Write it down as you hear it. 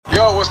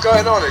Yo, what's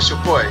going on? It's your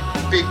boy,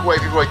 Big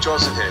Wavy Roy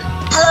Johnson here.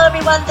 Hello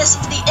everyone, this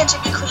is the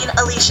interview queen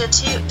Alicia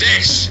too.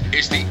 This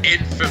is the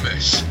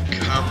infamous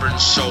Cameron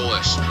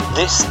Solis.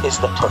 This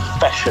is the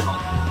professional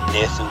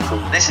Nathan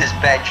Cruz. This is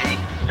Benji.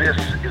 This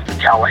is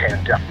the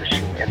Callahan Death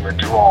Machine in the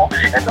draw,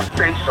 and the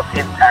face of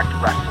Impact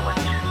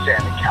Wrestling,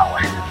 Sami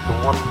Callihan.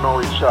 The one and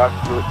only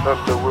chocolate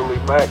Thunder Willie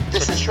Mack.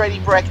 This is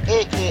Shreddy Breck,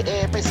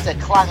 aka Mr.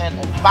 Clangin'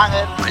 and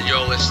Bangin'. And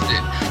you're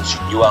listening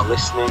You are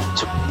listening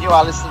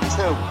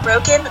to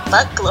Broken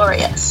but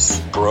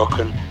Glorious.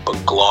 Broken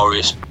but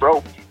Glorious.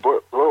 Broke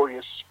but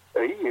glorious.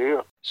 Hey,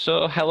 yeah.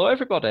 So, hello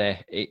everybody,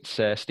 it's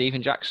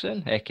Stephen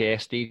Jackson, aka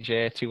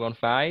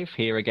SteveJ215,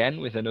 here again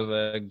with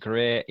another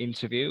great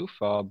interview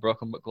for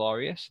Broken But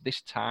Glorious,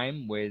 this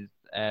time with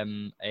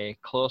a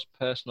close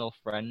personal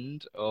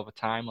friend over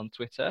time on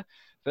Twitter.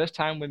 First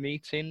time we're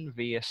meeting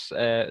via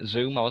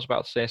Zoom. I was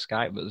about to say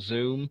Skype, but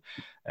Zoom.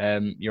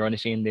 You're only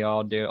seeing the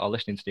audio or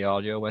listening to the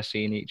audio. We're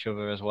seeing each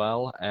other as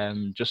well.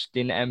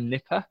 Justin M.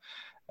 Nipper,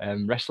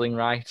 wrestling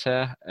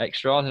writer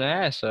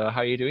extraordinaire. So how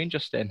are you doing,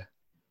 Justin?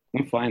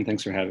 I'm fine.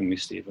 Thanks for having me,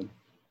 Stephen.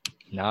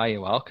 No, you're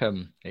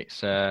welcome.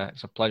 It's a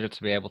pleasure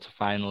to be able to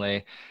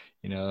finally,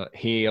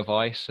 hear your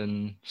voice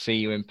and see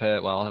you in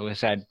person. Well, we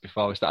said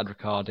before we started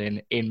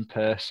recording, in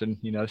person.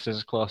 This is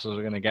as close as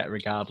we're going to get,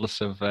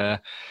 regardless of,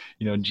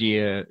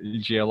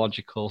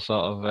 geological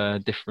sort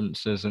of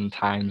differences and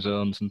time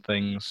zones and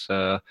things.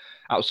 So,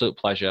 absolute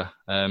pleasure.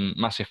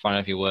 Massive fan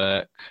of your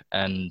work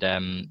and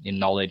your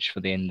knowledge for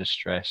the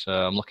industry. So,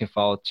 I'm looking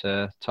forward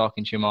to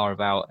talking to you more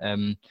about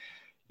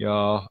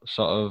your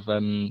sort of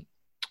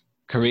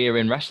career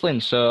in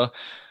wrestling. So,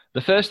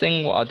 the first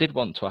thing what I did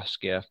want to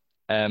ask you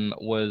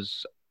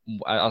was,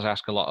 as I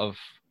ask a lot of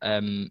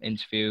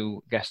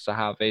interview guests I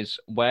have, is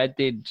where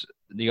did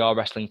your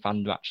wrestling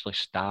fandom actually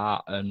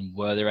start, and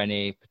were there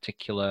any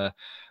particular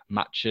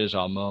matches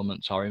or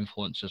moments or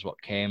influences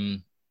what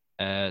came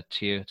to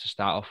you to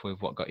start off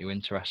with? What got you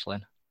into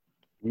wrestling?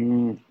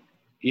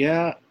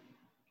 Yeah,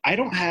 I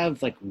don't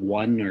have like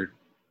one or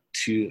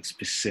two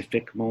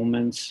specific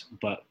moments,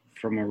 but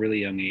from a really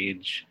young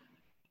age,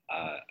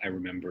 I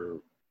remember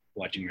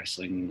watching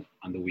wrestling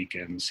on the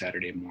weekends,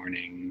 Saturday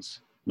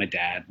mornings. My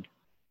dad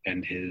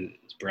and his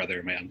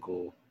brother, my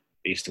uncle,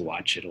 they used to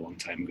watch it a long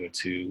time ago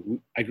too.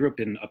 I grew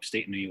up in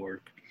upstate New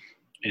York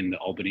in the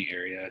Albany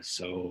area,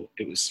 so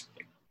it was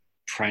like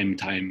prime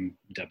time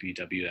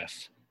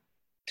WWF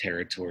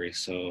territory.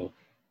 So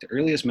the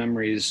earliest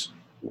memories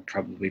were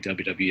probably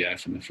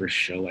WWF, and the first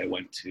show I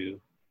went to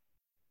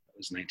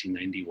was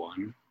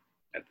 1991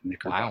 at the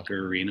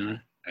Knickerbocker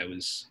Arena. I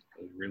was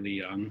really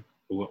young.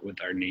 We went with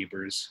our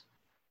neighbors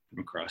from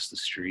across the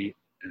street,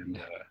 and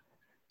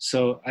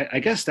so I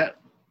guess that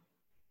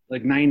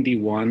like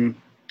 91,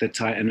 the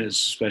time, and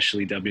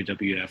especially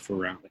WWF,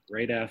 around like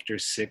right after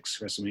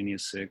WrestleMania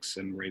 6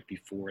 and right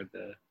before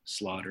the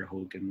Slaughter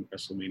Hogan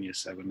WrestleMania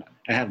 7.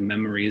 I have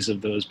memories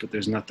of those, but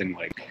there's nothing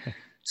like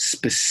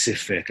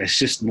specific. It's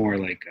just more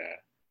like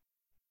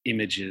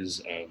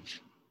images of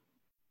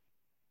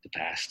the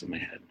past in my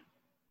head.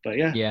 But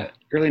yeah.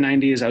 Early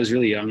 90s, I was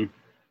really young,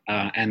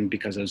 and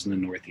because I was in the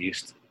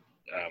Northeast,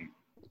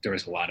 there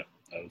was a lot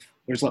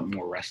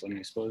more wrestling,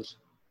 I suppose.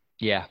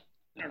 Yeah.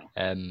 I don't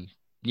know.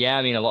 Yeah,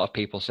 I mean, a lot of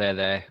people say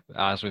that,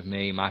 as with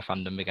me, my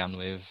fandom began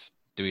with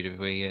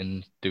WWE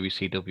and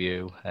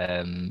WCW,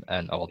 and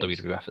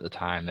WWF at the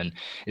time, and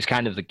it's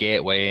kind of the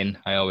gateway in,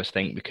 I always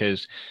think,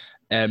 because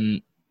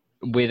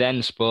we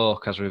then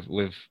spoke, as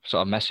we've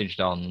sort of messaged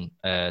on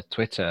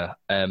Twitter,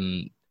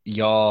 from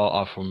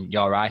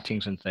your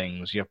writings and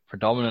things, you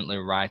predominantly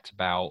write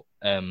about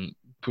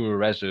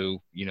Puroresu,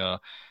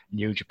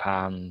 New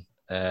Japan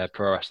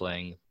Pro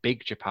Wrestling,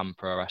 Big Japan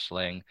Pro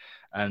Wrestling,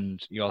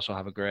 and you also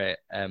have a great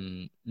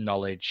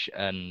knowledge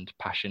and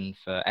passion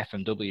for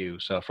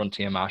FMW, so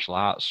Frontier Martial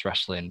Arts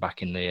Wrestling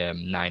back in the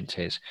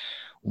 90s.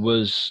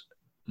 Was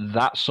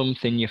that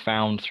something you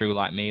found through,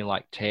 like me,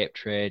 like tape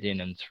trading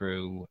and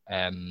through,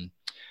 an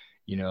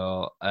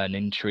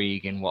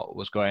intrigue in what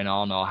was going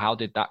on, or how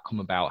did that come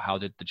about? How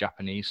did the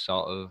Japanese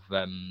sort of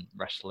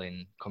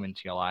wrestling come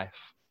into your life?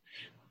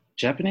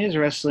 Japanese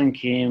wrestling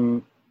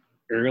came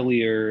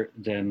earlier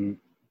than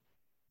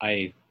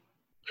I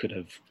could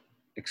have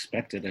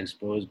expected, I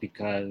suppose,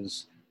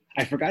 because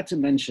I forgot to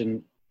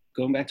mention,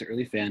 going back to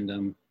early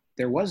fandom,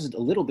 there was a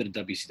little bit of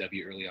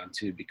WCW early on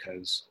too,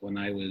 because when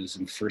I was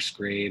in first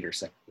grade,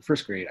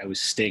 I was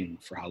Sting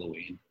for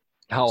Halloween.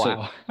 Oh,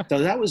 wow. So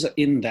that was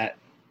in that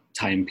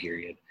time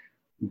period.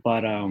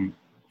 But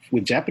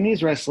with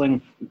Japanese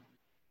wrestling,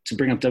 to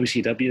bring up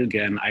WCW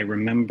again, I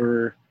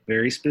remember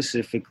very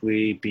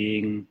specifically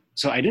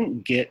so I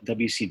didn't get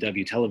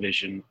WCW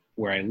television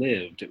where I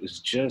lived. It was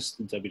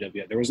just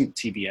WWF. There wasn't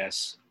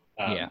TBS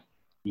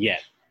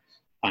yet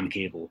on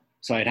cable.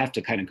 So I'd have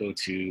to kind of go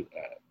to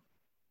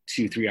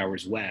 2-3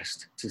 hours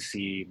west to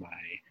see my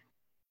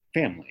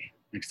family,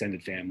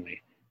 extended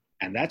family.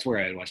 And that's where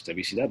I watched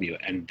WCW.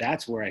 And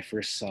that's where I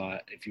first saw,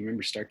 if you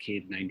remember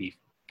Starrcade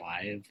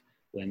 95,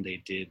 when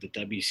they did the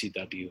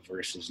WCW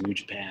versus New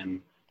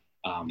Japan.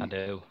 I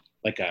do.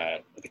 Like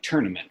a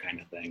tournament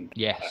kind of thing.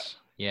 Yes.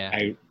 Yeah.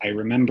 I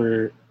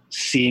remember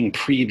seeing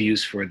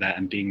previews for that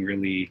and being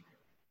really,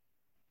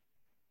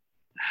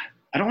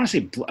 I don't want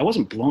to say, I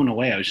wasn't blown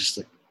away. I was just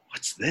like,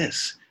 what's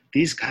this?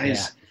 These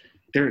guys,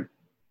 they're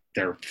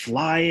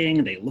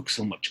flying. They look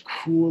so much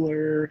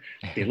cooler.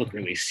 They look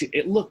really,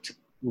 it looked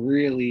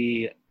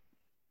really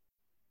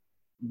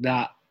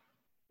not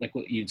like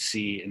what you'd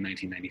see in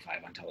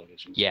 1995 on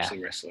television,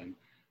 especially wrestling.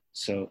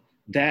 So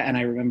that, and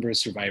I remember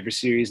Survivor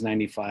Series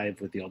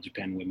 95 with the All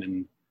Japan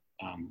Women.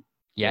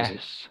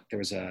 Yes. There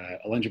was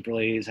Alundra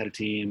Blaze had a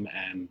team,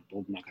 and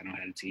Bull Nakano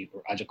had a team,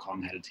 or Aja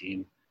Kong had a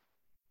team.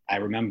 I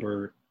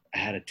remember I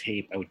had a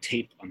tape. I would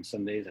tape on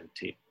Sundays. I would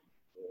tape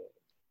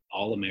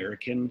All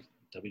American,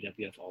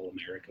 WWF All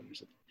American or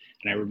something.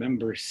 And I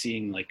remember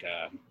seeing like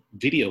a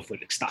video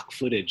footage, stock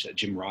footage that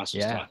Jim Ross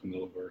was talking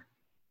over.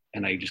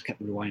 And I just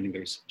kept rewinding.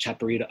 There's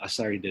Chaparita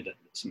Asari did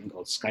something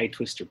called Sky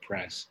Twister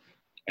Press.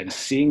 And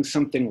seeing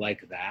something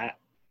like that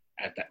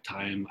at that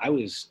time, I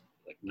was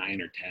like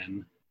 9 or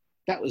 10.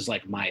 That was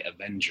like my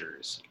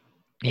Avengers.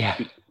 Yeah.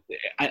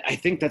 I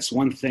think that's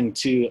one thing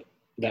too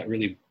that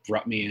really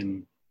brought me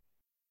in,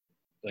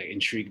 like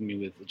intrigued me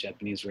with the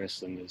Japanese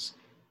wrestling, is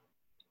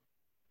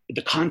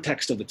the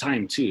context of the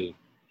time too.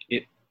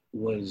 It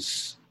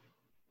was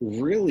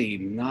really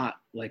not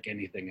like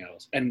anything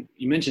else. And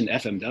you mentioned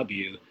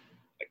FMW,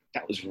 like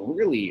that was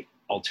really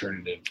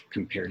alternative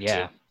compared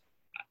to,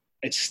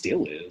 it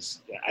still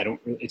is. I don't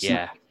really, it's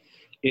not,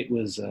 it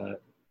was,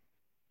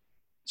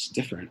 it's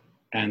different.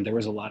 And there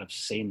was a lot of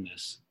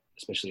sameness,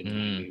 especially in the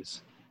 90s.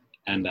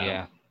 And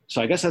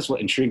so I guess that's what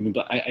intrigued me.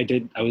 But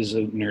I was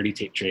a nerdy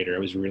tape trader. I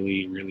was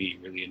really, really,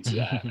 really into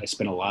that. I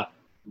spent a lot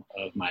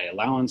of my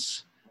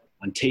allowance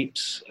on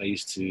tapes. I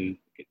used to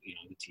get,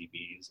 the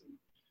TVs and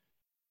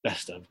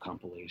best of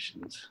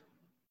compilations.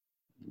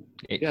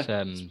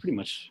 It's pretty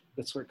much,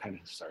 that's where it kind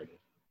of started.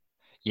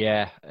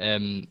 Yeah.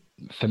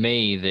 For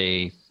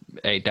me,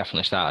 it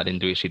definitely started in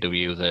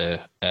WCW, the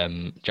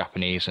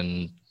Japanese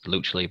and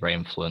Lucha Libre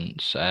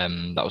influence.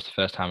 That was the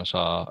first time I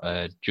saw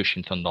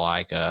Jushin Thunder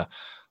Liger,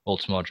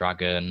 Ultimo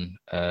Dragon,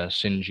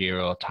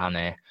 Shinjiro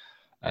Tane,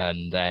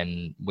 and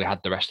then we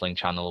had the Wrestling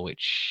Channel,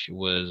 which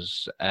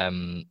was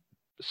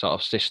sort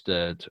of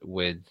sistered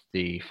with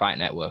the Fight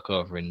Network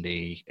over in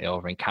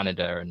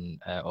Canada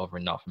and over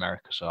in North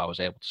America. So I was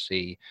able to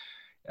see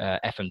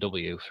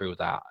FMW through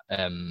that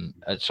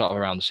at sort of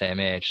around the same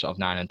age, sort of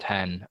 9 and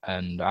 10.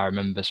 And I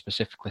remember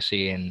specifically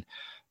seeing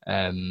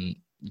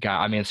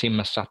I'd seen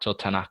Masato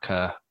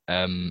Tanaka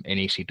in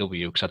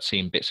ECW because I'd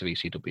seen bits of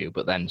ECW,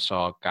 but then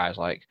saw guys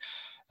like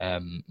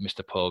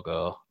Mr.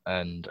 Pogo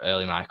and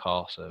early Mike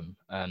Awesome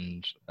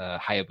and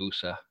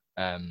Hayabusa,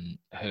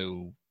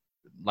 who,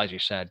 like you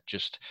said,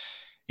 just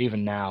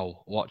even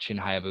now watching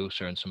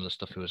Hayabusa and some of the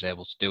stuff he was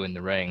able to do in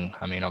the ring.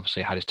 I mean,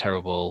 obviously he had his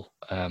terrible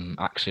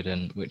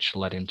accident, which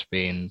led him to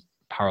being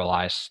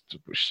paralyzed,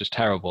 which is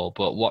terrible.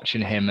 But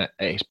watching him at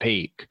his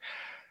peak,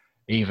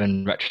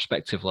 even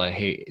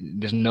retrospectively,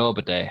 there's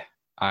nobody,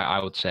 I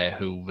would say,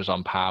 who was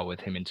on par with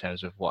him in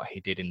terms of what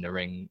he did in the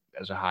ring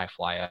as a high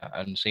flyer.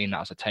 And seeing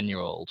that as a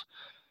 10-year-old,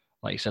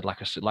 like you said, like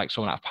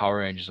someone out of Power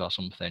Rangers or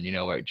something,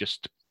 where it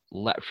just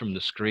leapt from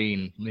the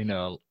screen,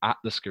 at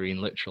the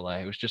screen, literally.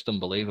 It was just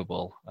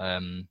unbelievable.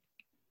 And,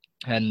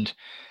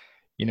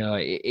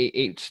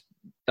 it's,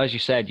 as you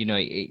said,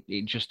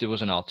 it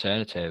was an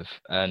alternative.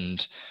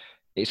 And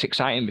it's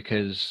exciting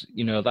because,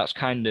 that's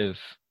kind of,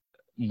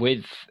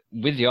 with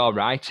your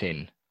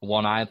writing,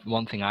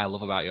 one thing I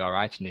love about your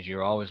writing is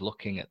you're always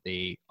looking at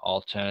the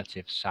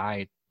alternative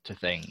side to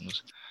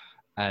things,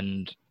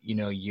 and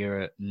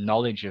your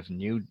knowledge of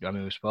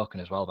we've spoken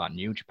as well about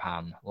New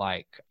Japan.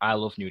 Like, I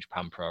love New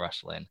Japan Pro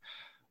Wrestling,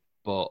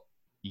 but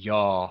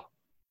your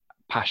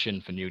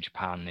passion for New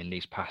Japan in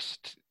these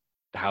past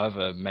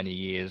however many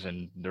years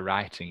and the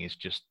writing is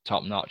just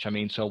top notch. I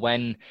mean, so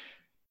when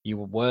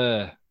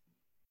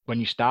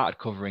you started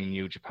covering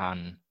New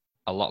Japan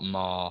a lot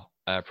more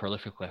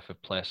prolifically for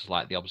places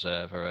like The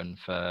Observer and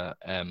for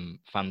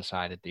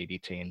fan-sided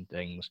DDT and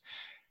things,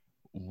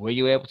 were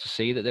you able to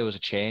see that there was a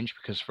change?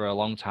 Because for a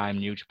long time,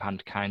 New Japan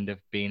had kind of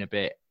been a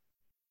bit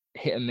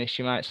hit and miss,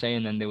 you might say,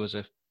 and then there was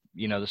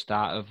the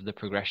start of the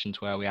progression to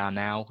where we are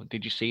now.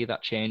 Did you see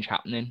that change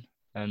happening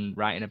and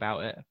writing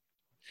about it?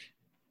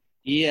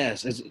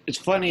 Yes, it's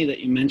funny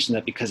that you mentioned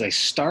that, because I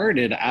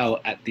started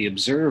out at The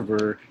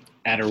Observer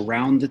at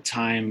around the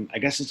time, I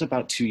guess it's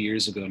about 2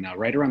 years ago now,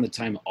 right around the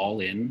time All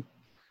In.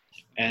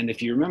 And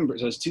if you remember,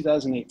 so it was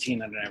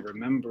 2018, and I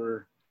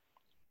remember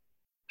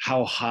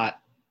how hot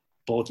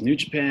both New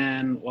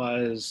Japan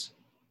was,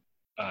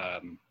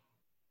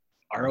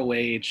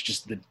 ROH,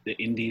 just the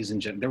indies in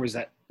general. There was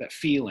that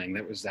feeling,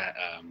 there was that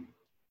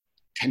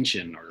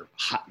tension or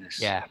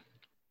hotness. Yeah.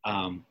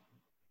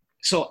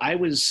 So I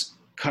was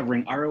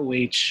covering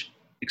ROH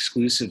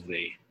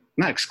exclusively.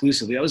 Not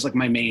exclusively, that was like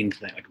my main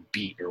thing, like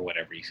beat or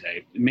whatever you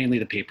say, mainly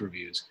the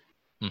pay-per-views,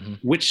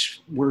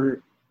 which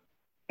were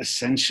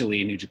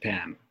essentially New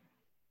Japan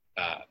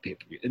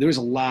pay-per-view. There was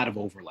a lot of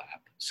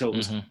overlap. So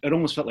it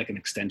almost felt like an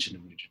extension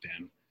of New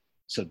Japan.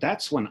 So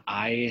that's when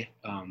I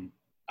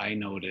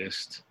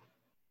noticed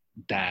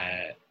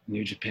that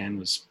New Japan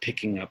was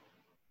picking up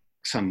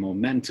some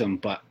momentum,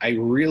 but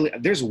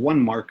there's one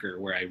marker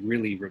where I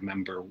really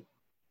remember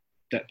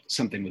that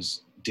something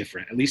was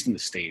different, at least in the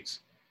States.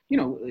 You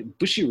know,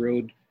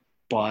 Bushiroad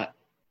bought,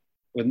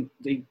 when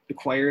they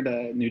acquired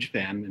New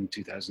Japan in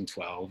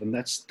 2012, and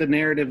that's the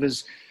narrative.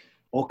 Is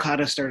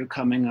Okada started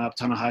coming up,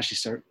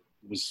 Tanahashi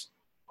was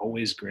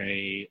always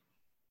great.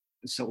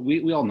 So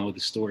we all know the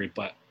story,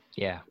 but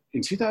yeah,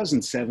 in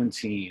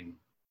 2017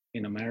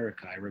 in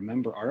America, I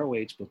remember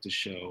ROH booked a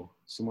show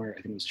somewhere,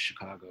 I think it was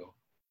Chicago,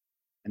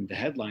 and the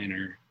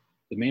headliner,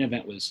 the main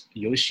event was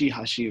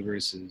Yoshihashi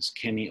versus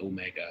Kenny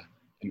Omega,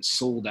 and it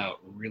sold out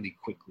really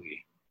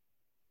quickly.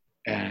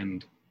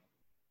 And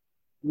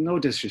no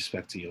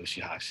disrespect to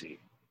Yoshihashi,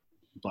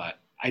 but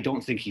I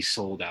don't think he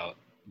sold out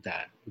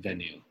that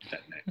venue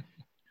that night.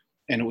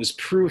 And it was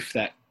proof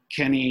that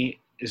Kenny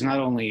is not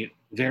only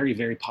very,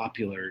 very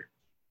popular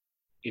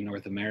in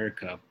North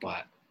America,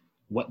 but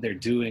what they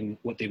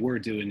were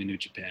doing in New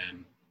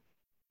Japan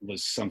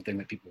was something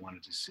that people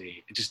wanted to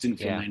see. It just didn't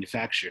feel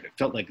manufactured. It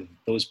felt like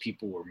those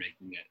people were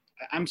making it.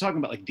 I'm talking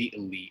about like the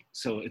elite.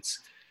 So it's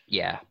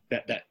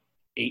that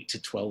 8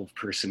 to 12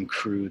 person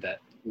crew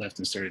that left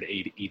and started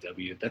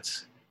AEW.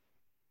 That's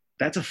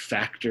a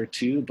factor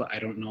too, but I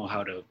don't know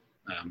how to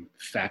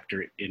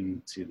factor it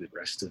into the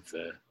rest of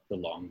the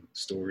long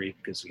story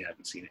because we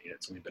haven't seen it yet.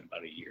 It's only been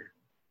about a year.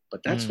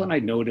 But that's when I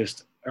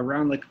noticed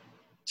around like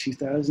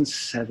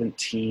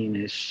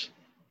 2017-ish,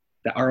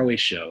 the ROH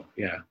show.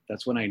 Yeah,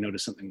 that's when I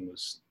noticed something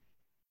was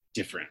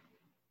different.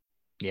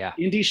 Yeah.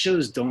 Indie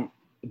shows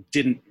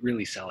didn't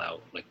really sell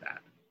out like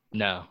that.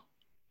 No.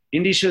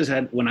 Indie shows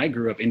when I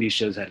grew up, indie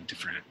shows had a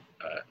different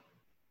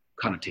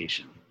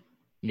connotation.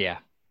 Yeah.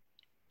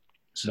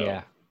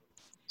 So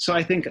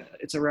I think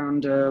it's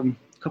around a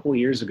couple of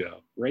years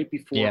ago, right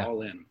before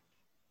All In.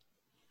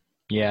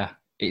 Yeah.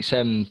 It's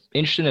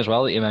interesting as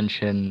well that you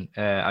mention,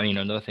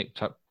 another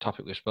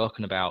topic we've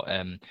spoken about,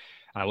 and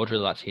I would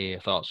really like to hear your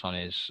thoughts on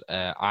is,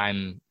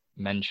 I'm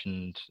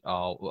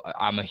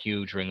a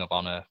huge Ring of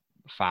Honor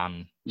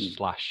fan /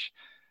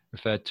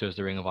 referred to as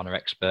the Ring of Honor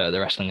expert at the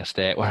Wrestling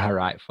Estate where I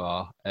write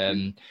for.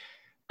 And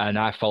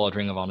I followed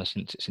Ring of Honor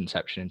since its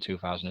inception in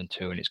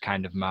 2002, and it's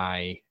kind of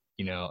my,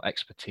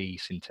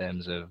 expertise in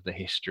terms of the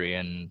history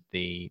and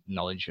the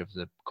knowledge of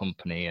the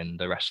company and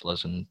the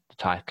wrestlers and the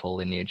title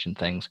lineage and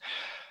things.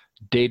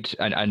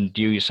 And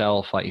you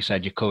yourself, like you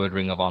said, you covered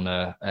Ring of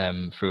Honor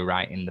through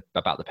writing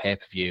about the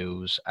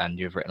pay-per-views, and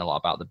you've written a lot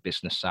about the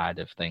business side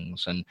of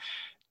things. And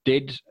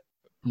did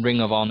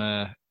Ring of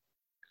Honor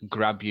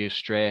grab you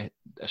straight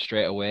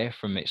away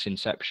from its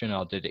inception,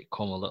 or did it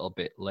come a little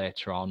bit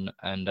later on?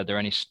 And are there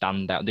any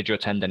did you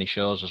attend any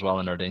shows as well,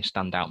 and are there any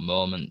standout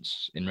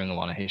moments in Ring of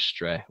Honor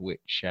history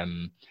which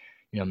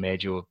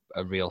made you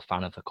a real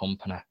fan of the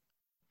company?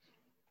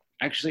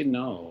 Actually,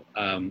 no.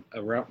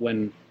 Around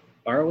when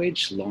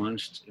ROH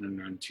launched in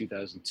around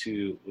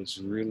 2002 it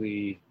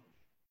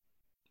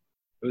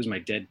was my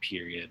dead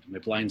period, my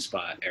blind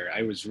spot era.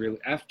 I was really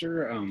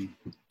after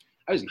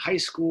I was in high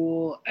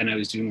school and I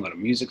was doing a lot of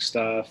music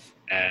stuff,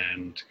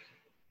 and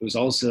it was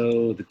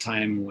also the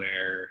time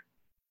where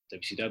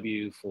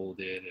WCW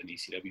folded and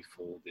ECW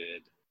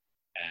folded,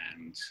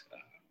 and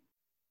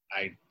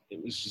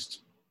it was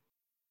just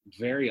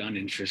very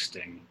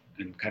uninteresting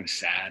and kind of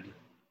sad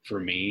for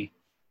me.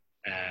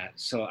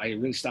 So I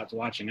really stopped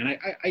watching, and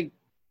I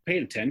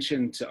paid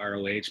attention to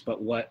ROH, but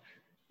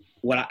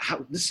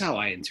this is how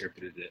I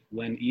interpreted it.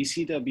 When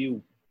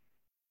ECW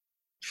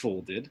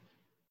folded,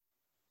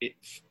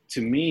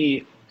 to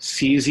me,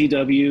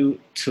 CZW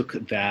took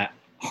that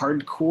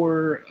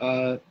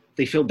hardcore,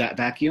 they filled that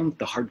vacuum,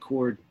 the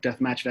hardcore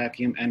deathmatch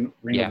vacuum, and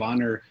Ring of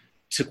Honor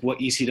took what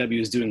ECW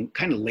was doing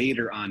kind of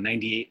later on,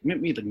 98,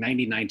 maybe like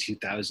 99,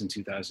 2000,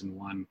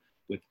 2001,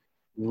 with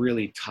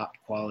really top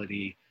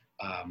quality,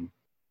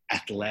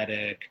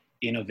 athletic,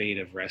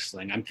 innovative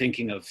wrestling. I'm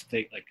thinking of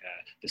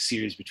the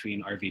series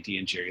between RVD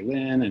and Jerry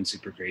Lynn and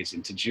Super Crazy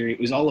and Tajiri.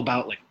 It was all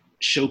about like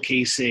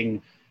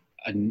showcasing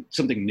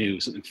something new,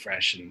 something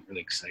fresh and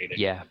really exciting.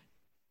 Yeah.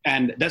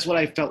 And that's what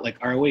I felt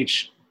like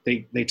ROH,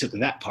 they took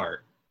that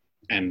part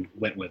and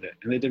went with it,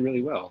 and they did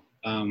really well.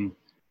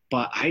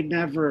 But I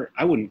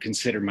wouldn't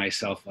consider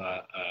myself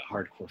a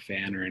hardcore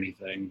fan or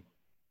anything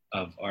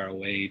of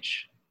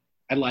ROH.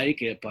 I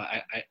like it, but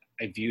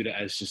I viewed it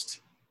as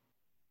just,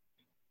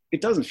 it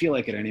doesn't feel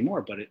like it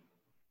anymore, but it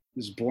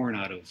was born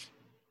out of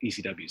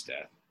ECW's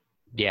death.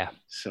 Yeah.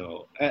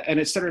 So, and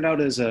it started out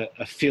as a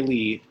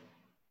Philly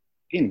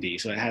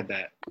indie, so it had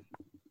that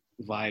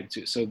vibe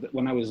too. So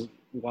when I was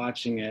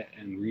watching it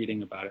and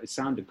reading about it, it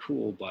sounded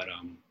cool, but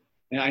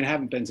and I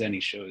haven't been to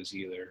any shows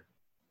either.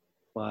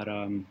 But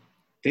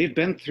they've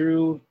been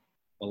through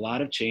a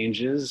lot of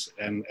changes,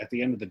 and at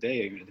the end of the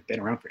day, they've been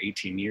around for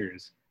 18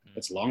 years.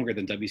 That's longer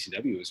than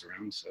WCW was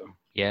around. So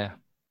yeah,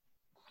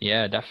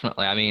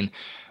 definitely. I mean,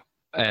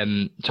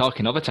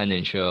 talking of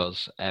attending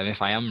shows,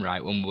 if I am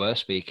right, when we were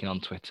speaking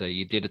on Twitter,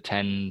 you did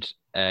attend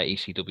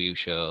ECW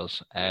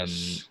shows.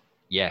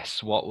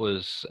 Yes. What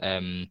was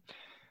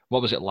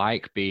it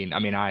like being? I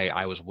mean,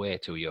 I was way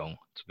too young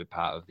to be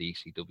part of the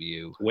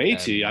ECW. Way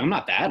too young. I'm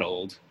not that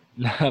old.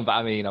 But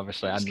I mean,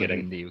 obviously, I'm Just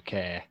living kidding. in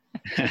the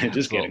UK.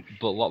 Just kidding.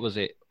 But what was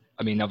it?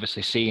 I mean,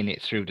 obviously, seeing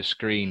it through the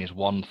screen is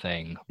one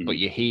thing, but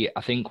you hear.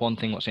 I think one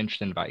thing what's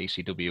interesting about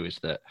ECW is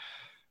that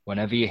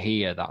whenever you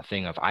hear that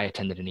thing of "I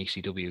attended an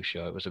ECW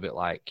show," it was a bit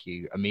like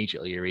you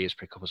immediately your ears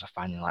prick up as a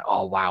fan. You're like,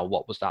 "Oh wow,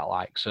 what was that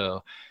like?"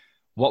 So,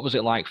 what was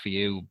it like for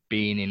you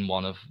being at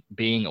one of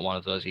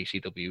those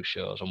ECW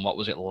shows, and what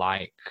was it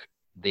like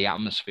the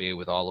atmosphere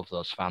with all of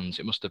those fans?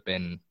 It must have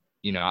been,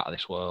 out of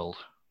this world.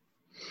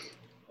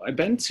 I've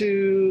been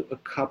to a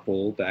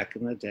couple back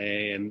in the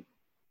day, and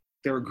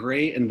they were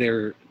great, and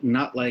they're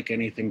not like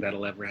anything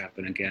that'll ever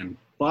happen again.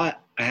 But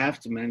I have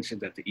to mention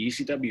that the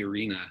ECW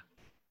arena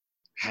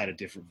had a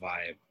different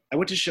vibe. I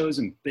went to shows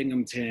in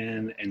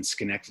Binghamton and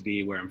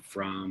Schenectady, where I'm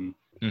from,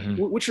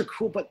 which are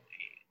cool, but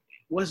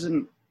it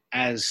wasn't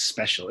as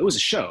special. It was a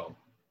show,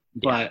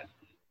 but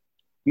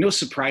no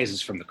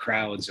surprises from the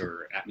crowds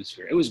or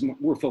atmosphere. It was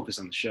more focused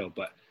on the show.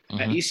 But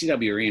at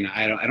ECW arena,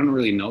 I don't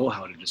really know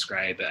how to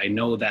describe it. I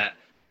know that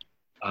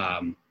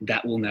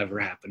that will never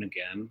happen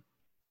again.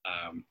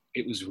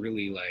 It was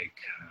really like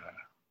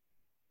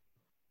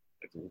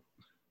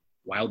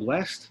Wild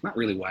West. Not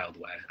really Wild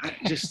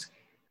West.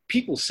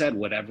 People said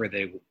what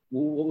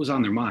was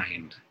on their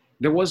mind.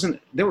 There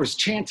was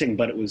chanting,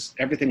 but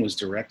everything was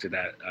directed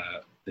at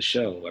the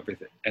show,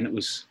 everything. And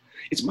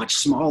it's much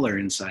smaller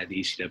inside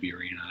the ECW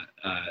arena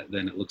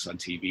than it looks on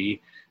TV.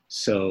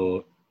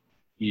 So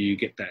you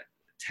get that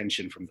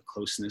tension from the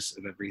closeness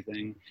of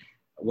everything.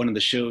 One of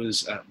the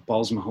shows,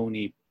 Balls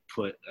Mahoney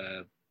put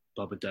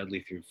Bubba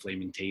Dudley through a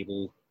flaming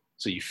table.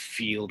 So you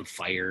feel the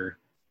fire,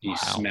 you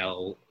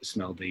smell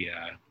the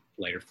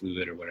lighter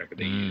fluid or whatever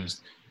they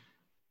used.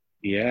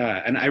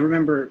 Yeah, and I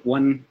remember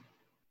one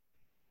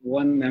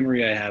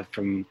memory I have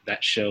from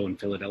that show in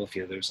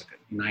Philadelphia. There was like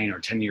a 9 or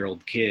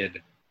 10-year-old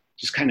kid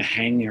just kind of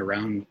hanging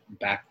around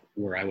back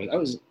where I was. I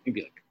was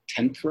maybe like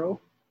 10th row.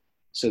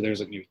 So there's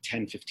like maybe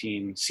 10,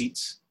 15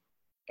 seats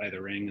by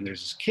the ring. And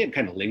there's this kid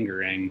kind of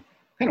lingering,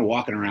 kind of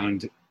walking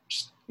around,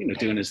 just,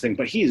 doing his thing.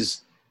 But he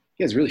has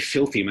a really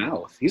filthy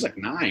mouth. He's like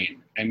 9.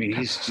 I mean,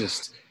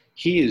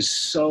 he is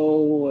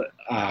so,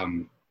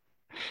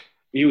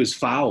 he was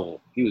foul.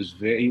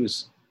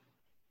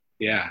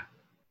 Yeah.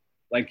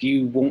 Like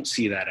you won't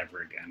see that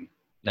ever again.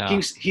 No.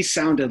 He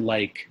sounded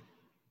like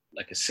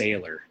a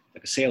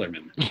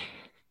sailorman.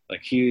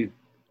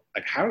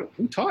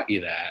 Who taught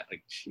you that?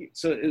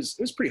 So it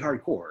was pretty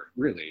hardcore,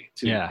 really.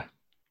 Yeah.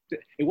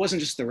 It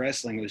wasn't just the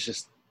wrestling. It was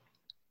just,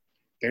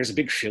 there's a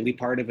big Philly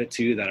part of it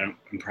too that I'm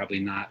probably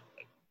not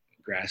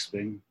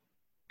grasping,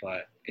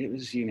 but it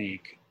was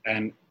unique.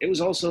 And it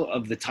was also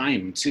of the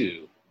time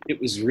too.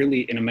 It was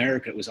really, in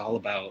America, it was all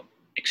about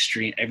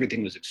extreme.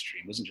 Everything was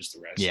extreme. It wasn't just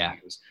the wrestling. Yeah.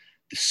 It was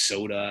the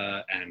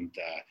soda and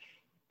the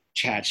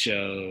chat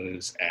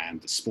shows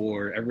and the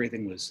sport.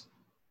 Everything was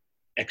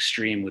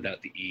extreme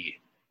without the E.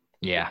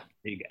 Yeah.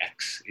 Big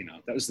X,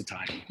 that was the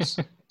times.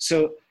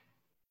 So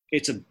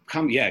it's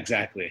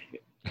exactly.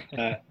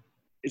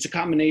 It's a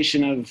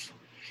combination of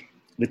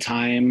the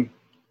time,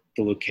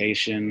 the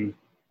location,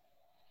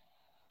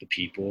 the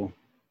people,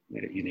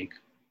 made it unique.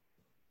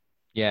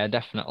 Yeah,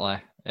 definitely.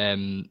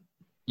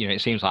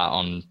 It seems like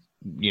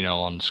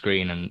on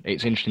screen, and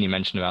it's interesting you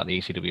mentioned about the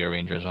ECW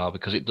arena as well,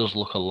 because it does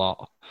look a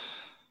lot.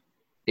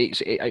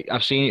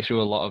 I've seen it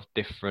through a lot of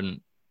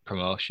different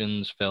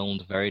promotions,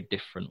 filmed very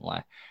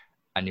differently,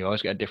 and you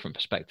always get a different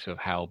perspective of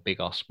how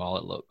big or small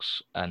it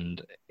looks.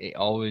 And it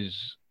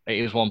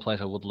is one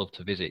place I would love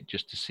to visit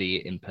just to see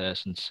it in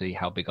person, see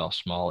how big or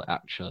small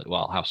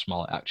how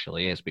small it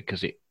actually is,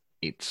 because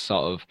it's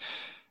sort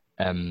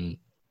of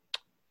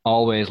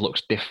always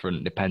looks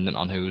different dependent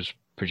on who's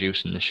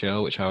producing the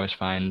show, which I always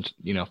find,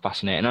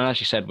 fascinating. And as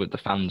you said, with the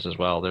fans as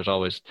well, there's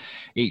always,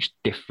 each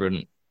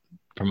different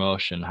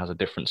promotion has a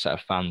different set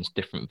of fans,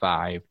 different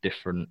vibe,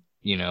 different,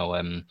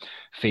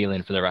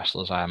 feeling for the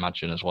wrestlers, I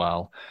imagine, as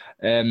well.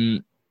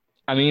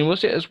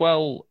 Was it as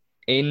well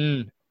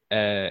in,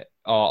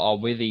 or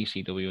with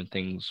ECW and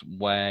things,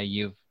 where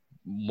you've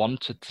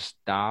wanted to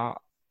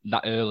start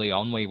that early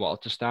on, where you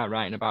wanted to start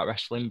writing about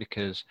wrestling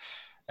because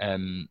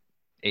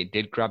it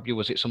did grab you?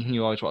 Was it something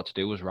you always wanted to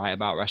do, was write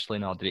about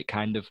wrestling, or did it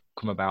kind of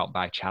come about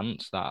by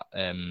chance, that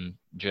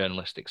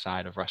journalistic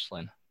side of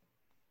wrestling?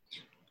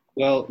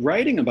 Well,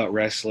 writing about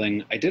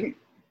wrestling, I didn't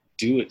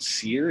do it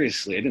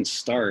seriously. I didn't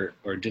start,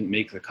 or didn't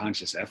make the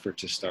conscious effort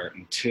to start,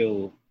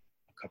 until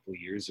a couple of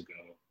years ago.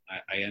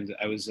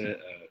 I was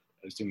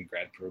doing a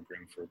grad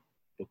program for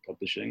book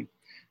publishing,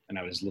 and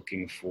I was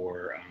looking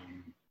for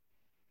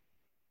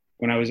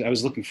I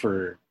was looking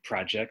for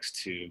projects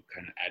to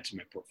kind of add to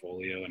my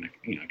portfolio, and I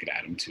could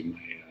add them to my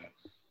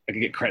I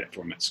could get credit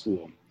for them at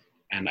school,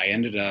 and I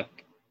ended up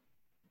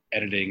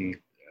editing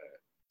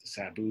the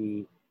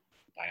Sabu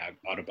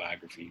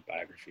biography,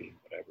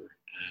 whatever,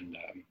 and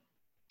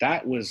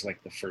that was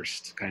like the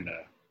first kind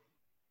of.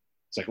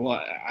 It's like,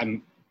 well,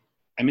 I'm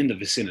in the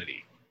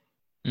vicinity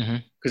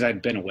because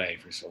I'd been away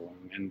for so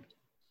long, and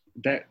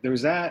there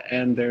was that,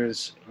 and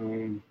there's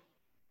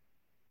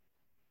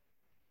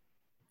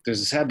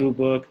there's a Sabu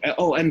book.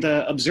 Oh, and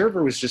the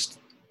Observer was just,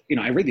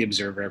 I read the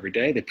Observer every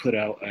day. They put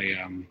out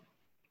an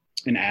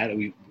ad.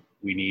 We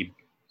need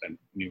a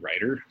new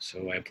writer,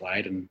 so I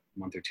applied, and a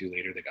month or two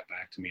later they got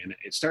back to me, and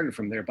it started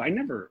from there. But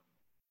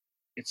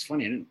it's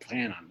funny, I didn't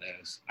plan on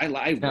this. I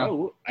like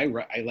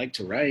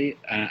to write.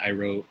 I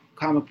wrote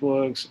comic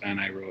books, and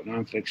I wrote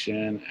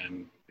nonfiction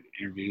and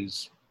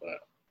interviews,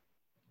 but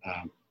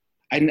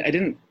I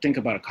didn't think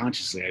about it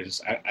consciously.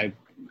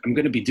 I'm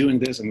going to be doing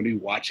this. I'm going to be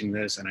watching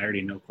this, and I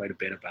already know quite a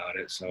bit about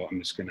it, so I'm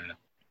just going to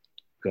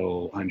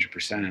go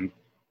 100%.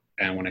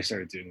 And when I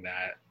started doing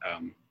that,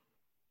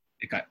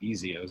 it got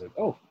easy. I was like,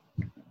 oh,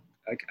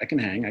 I can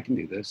hang. I can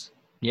do this.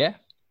 Yeah.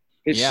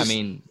 I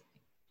mean,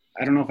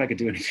 I don't know if I could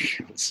do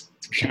anything else,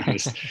 to be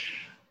honest.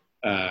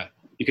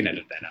 You can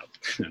edit that out.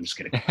 No, I'm just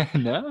kidding.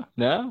 No.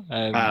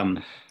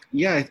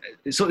 Yeah.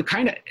 So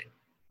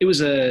it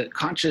was a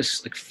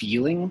conscious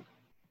feeling,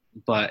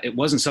 but it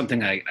wasn't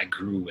something I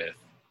grew with.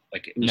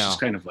 It was just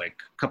kind of a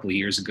couple of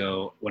years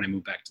ago when I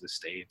moved back to the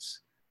States.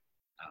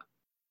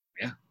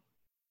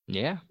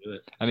 Yeah.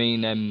 I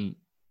mean,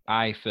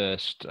 I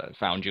first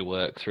found your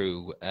work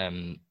through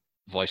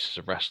Voices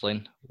of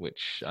Wrestling,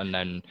 and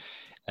then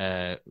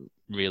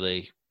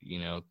really,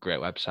 great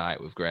website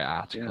with great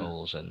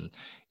articles and,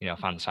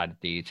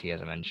 fan-sided DDT,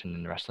 as I mentioned,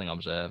 in the Wrestling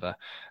Observer.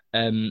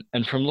 And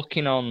from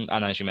looking on,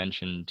 and as you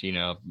mentioned,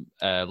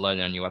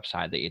 learning on your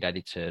website that you'd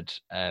edited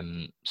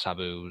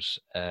Sabu's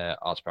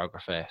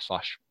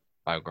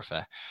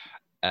autobiography/biography.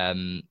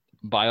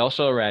 But I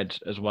also read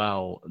as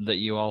well that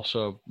you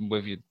also,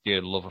 with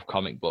your love of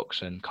comic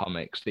books and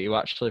comics, that you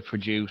actually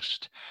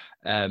produced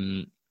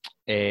a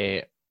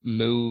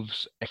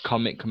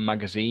comic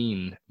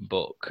magazine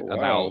book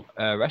about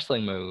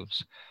wrestling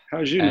moves. How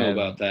did you know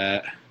about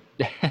that?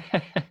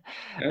 That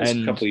was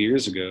a couple of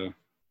years ago.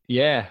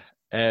 Yeah.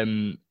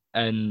 And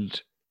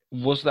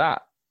was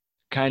that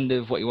kind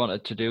of what you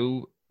wanted to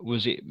do?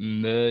 Was it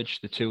merge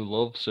the two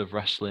loves of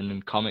wrestling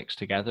and comics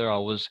together,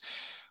 or was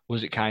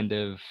it kind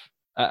of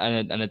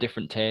a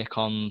different take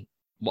on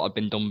what had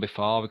been done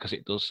before, because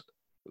it does,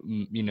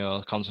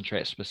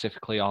 concentrate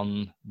specifically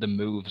on the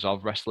moves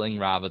of wrestling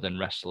rather than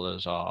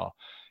wrestlers or,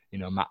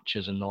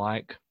 matches and the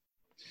like?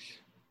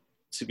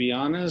 To be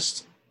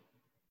honest,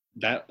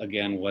 that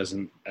again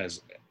wasn't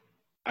as,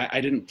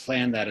 I didn't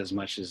plan that as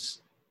much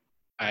as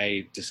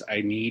I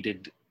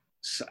needed.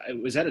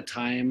 It was at a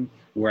time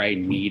where I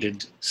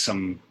needed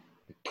some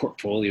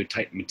portfolio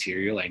type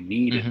material. I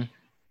needed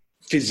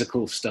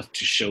physical stuff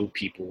to show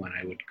people when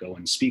I would go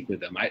and speak with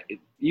them.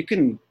 We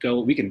can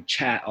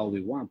chat all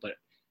we want, but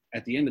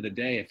at the end of the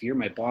day, if you're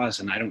my boss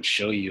and I don't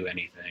show you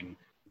anything,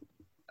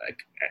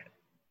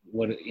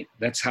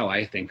 that's how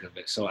I think of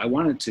it. So I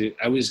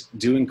was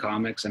doing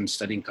comics and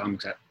studying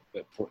comics at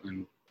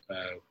Portland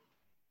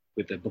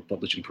with the book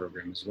publishing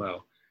program as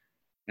well.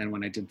 And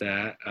when I did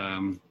that,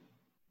 I'm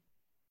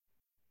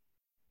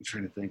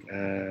trying to think,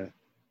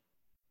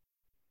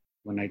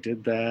 when I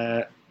did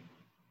that,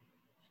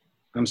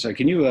 I'm sorry,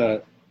 can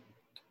you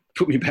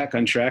put me back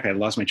on track? I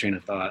lost my train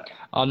of thought.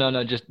 Oh,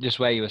 no, just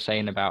where you were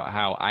saying about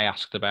how I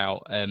asked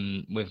about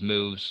with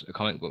Moves, a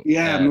comic book.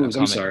 Yeah, Moves,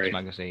 I'm sorry.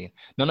 Magazine.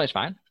 No, it's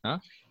fine. Huh?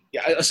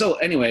 Yeah, so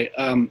anyway,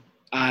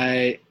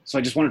 I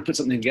just wanted to put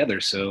something together.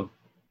 So,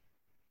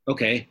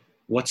 okay,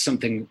 what's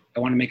something, I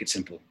want to make it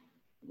simple.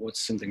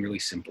 What's something really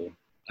simple?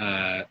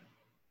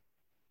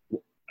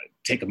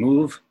 Take a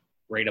move,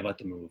 write about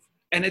the move.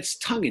 And it's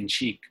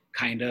tongue-in-cheek,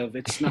 kind of.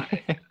 It's not...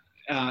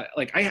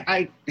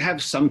 I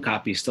have some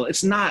copies still.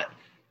 It's not,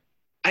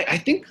 I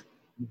think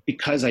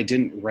because I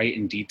didn't write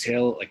in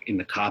detail, in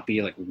the copy,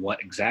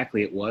 what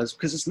exactly it was,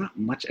 because it's not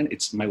much. And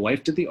it's, my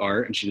wife did the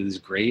art and she did these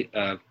great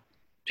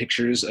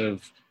pictures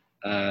of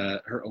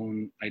her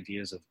own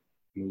ideas of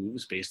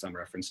moves based on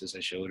references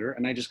I showed her.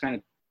 And I just kind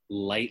of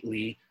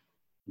lightly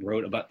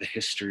wrote about the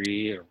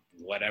history or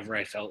whatever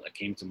I felt that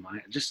came to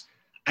mind.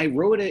 I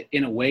wrote it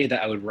in a way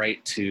that I would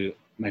write to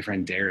my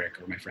friend Derek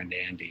or my friend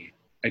Andy.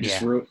 I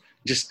just wrote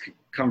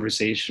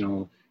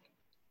conversational,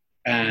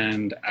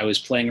 and I was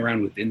playing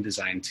around with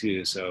InDesign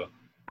too. So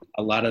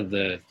a lot of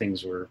the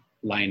things were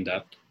lined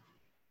up,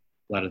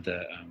 a lot of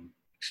the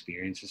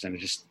experiences, and I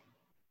just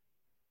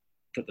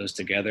put those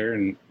together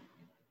and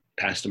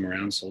passed them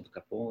around, sold a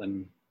couple,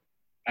 and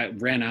I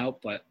ran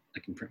out, but I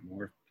can print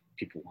more if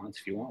people want.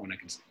 If you want one, I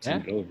can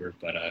send it over.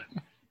 But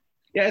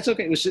yeah, it's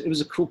okay. It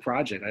was a cool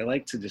project. I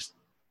like to just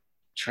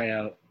try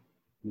out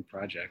new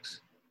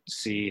projects.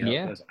 See how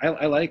it goes.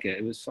 I like it.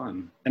 It was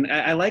fun. And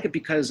I like it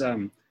because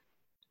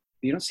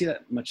you don't see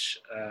that much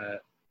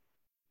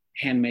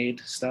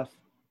handmade stuff.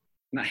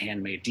 Not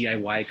handmade,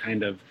 DIY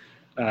kind of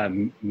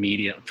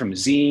media, from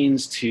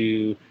zines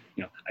to,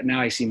 now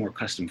I see more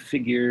custom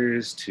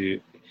figures to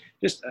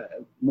just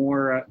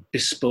more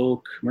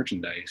bespoke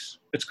merchandise.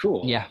 It's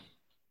cool. Yeah.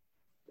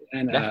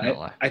 And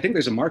I think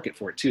there's a market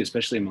for it too,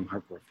 especially among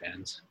hardcore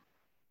fans.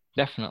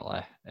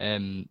 Definitely.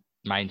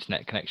 My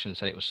internet connection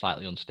said it was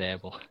slightly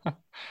unstable. What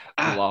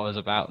I was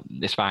about,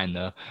 it's fine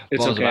though. It's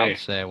what I was okay. about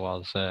to say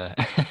was, what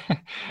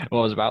I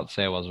was about to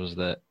say was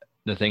that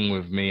the thing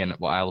with me and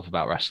what I love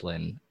about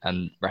wrestling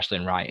and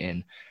wrestling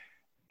writing,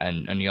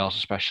 and yours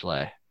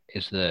especially,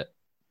 is that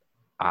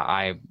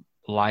I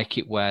like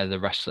it where the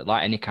wrestler,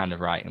 like any kind of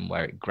writing,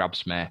 where it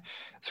grabs me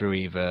through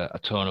either a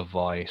tone of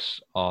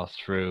voice or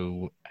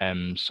through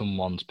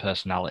someone's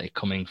personality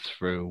coming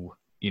through,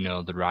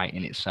 the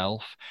writing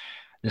itself.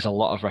 There's a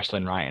lot of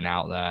wrestling writing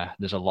out there.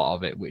 There's a lot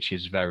of it which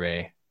is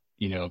very,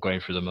 going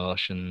through the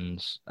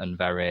motions and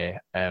very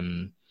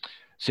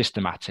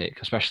systematic,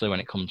 especially when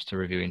it comes to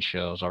reviewing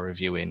shows or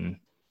reviewing,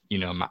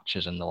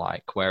 matches and the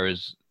like.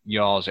 Whereas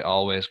yours, it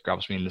always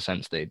grabs me in the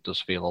sense that it does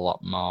feel a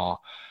lot more,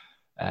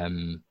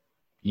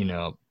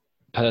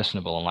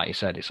 personable. And like you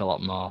said, it's a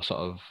lot more sort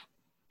of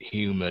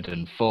humoured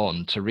and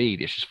fun to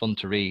read. It's just fun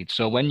to read.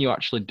 So when you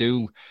actually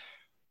do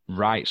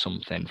write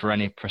something for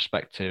any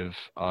prospective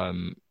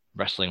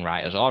wrestling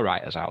writers or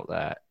writers out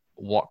there,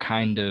 what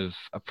kind of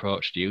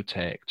approach do you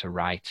take to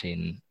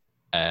writing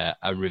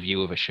a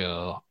review of a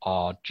show,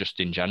 or just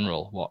in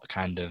general, what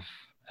kind of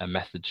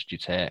methods do you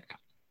take?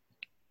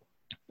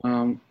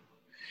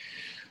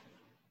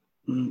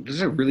 This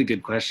is a really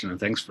good question, and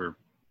thanks for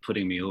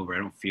putting me over. I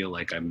don't feel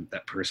like I'm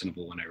that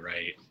personable when I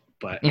write,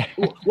 but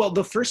well,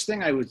 the first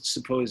thing I would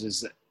suppose is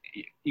that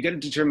you got to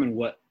determine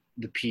what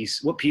piece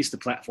the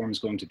platform is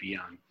going to be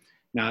on.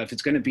 Now, if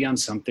it's going to be on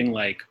something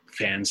like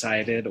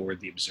Fansided or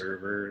the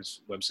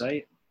Observer's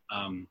website,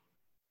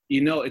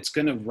 it's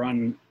going to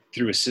run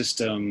through a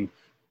system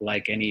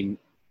like any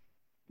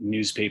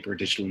newspaper,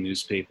 digital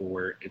newspaper,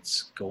 where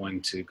it's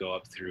going to go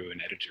up through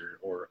an editor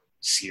or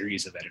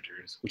series of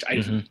editors, which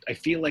I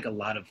feel like a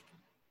lot of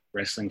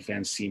wrestling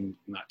fans seem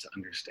not to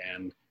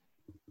understand,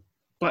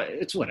 but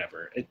it's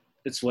whatever.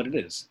 It's what it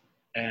is.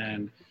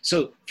 And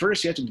so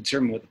first you have to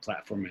determine what the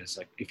platform is.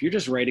 Like if you're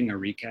just writing a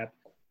recap,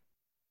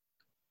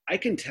 I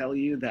can tell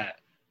you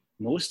that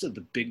most of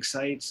the big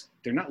sites,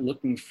 they're not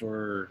looking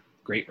for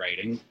great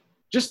writing.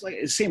 Just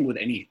like same with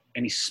any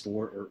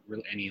sport or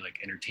really any like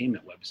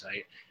entertainment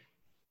website.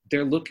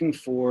 They're looking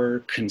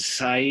for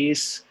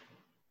concise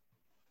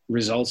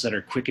results that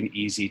are quick and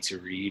easy to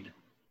read.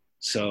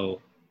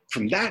 So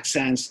from that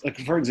sense, like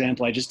for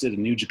example, I just did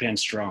a New Japan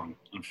Strong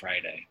on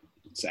Friday.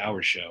 It's an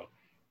hour show.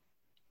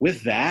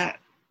 With that,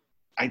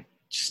 I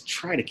just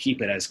try to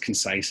keep it as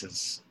concise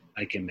as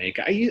I can make.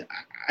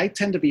 I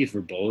tend to be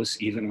verbose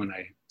even when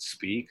I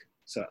speak.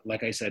 So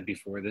like I said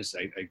before this,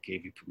 I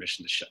gave you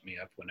permission to shut me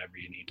up whenever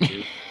you need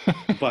to.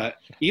 But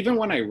even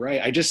when I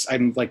write,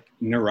 I'm like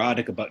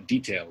neurotic about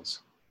details.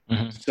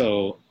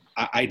 So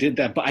I did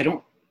that, but I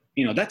don't,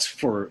 that's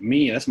for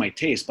me, that's my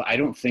taste, but I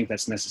don't think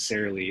that's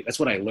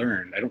what I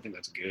learned. I don't think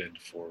that's good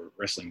for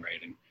wrestling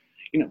writing,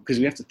 because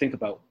we have to think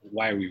about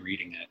why are we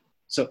reading it.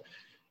 So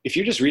if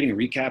you're just reading a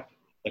recap,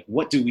 like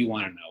what do we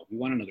want to know? We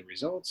want to know the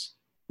results.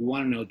 We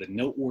want to know the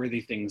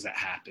noteworthy things that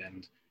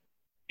happened.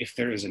 If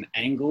there is an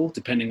angle,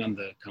 depending on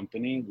the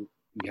company,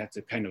 we have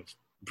to kind of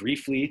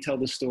briefly tell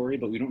the story,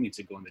 but we don't need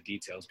to go into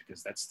details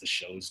because that's the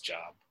show's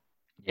job.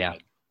 Yeah.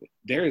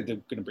 They're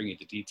going to bring you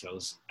the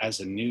details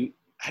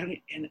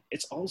and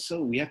it's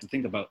also, we have to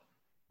think about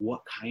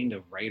what kind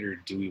of writer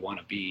do we want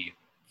to be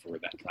for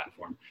that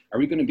platform? Are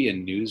we going to be a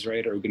news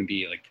writer? Are we going to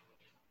be like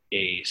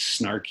a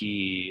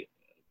snarky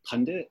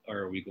pundit? Or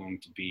are we going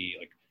to be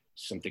like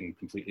something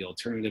completely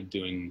alternative,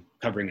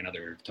 covering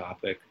another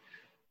topic?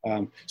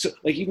 So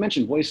like you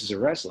mentioned Voices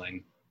of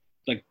Wrestling,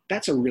 like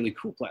that's a really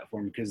cool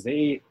platform because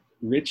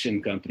Rich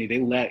and company,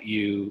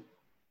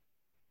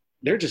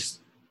 they're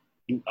just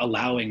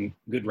allowing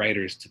good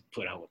writers to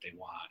put out what they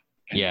want.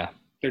 And yeah.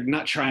 They're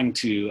not trying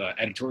to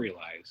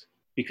editorialize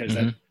because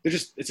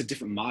it's a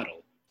different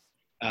model.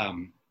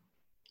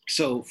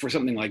 So for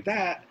something like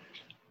that,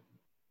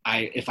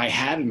 if I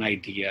had an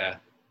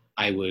idea,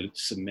 I would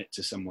submit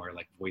to somewhere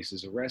like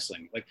Voices of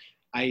Wrestling. Like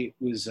I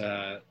was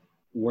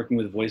working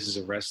with Voices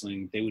of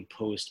Wrestling. They would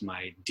post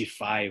my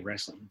Defy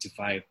Wrestling,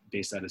 Defy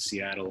based out of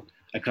Seattle.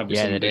 I covered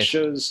some of their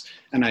shows,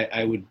 and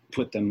I would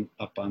put them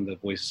up on the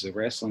Voices of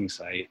Wrestling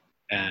site.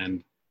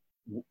 And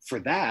for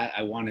that,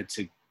 I wanted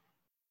to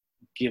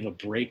give a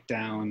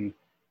breakdown,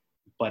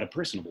 but a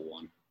personable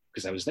one,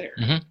 because I was there.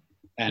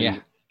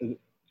 And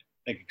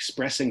like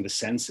expressing the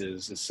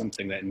senses is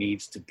something that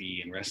needs to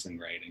be in wrestling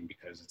writing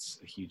because it's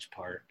a huge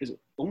part. It's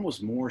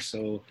almost more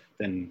so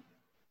than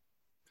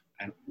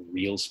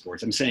real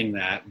sports. I'm saying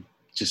that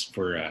just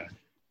for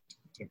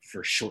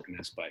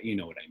shortness, but you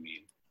know what I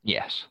mean.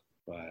 Yes.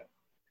 But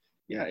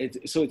yeah,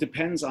 so it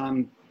depends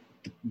on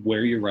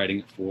where you're writing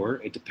it for.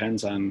 It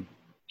depends on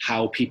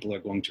how people are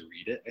going to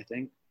read it, I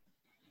think.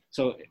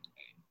 So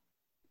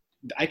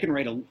I can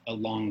write a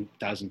long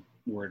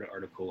 1,000-word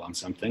article on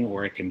something,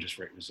 or I can just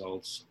write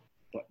results.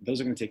 But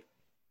those are going to take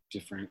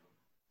different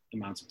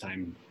amounts of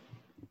time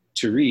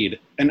to read.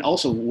 And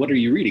also, what are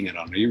you reading it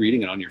on? Are you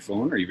reading it on your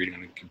phone? Or are you reading it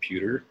on a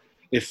computer?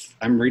 If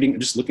I'm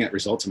just looking at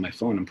results on my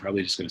phone, I'm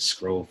probably just going to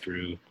scroll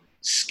through,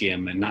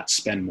 skim, and not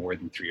spend more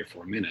than 3 or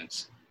 4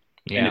 minutes.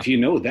 Yeah. And if you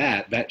know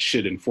that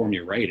should inform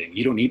your writing.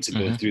 You don't need to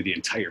go through the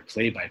entire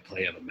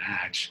play-by-play of a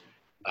match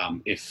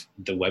if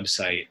the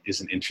website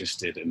isn't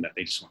interested in that.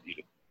 They just want you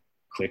to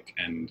click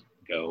and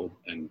go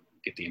and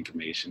get the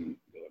information,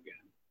 go again.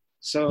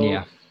 So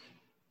Yeah.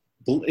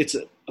 it's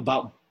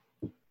about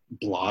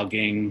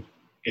blogging.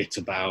 It's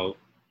about,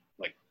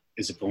 like,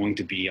 is it going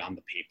to be on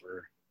the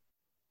paper?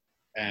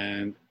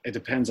 And it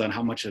depends on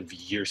how much of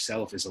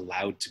yourself is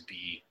allowed to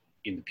be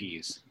in the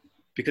piece.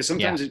 Because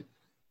sometimes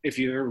if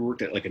you ever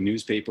worked at like a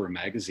newspaper or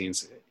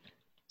magazines,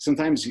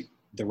 sometimes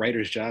the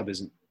writer's job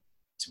isn't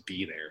to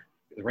be there.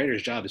 The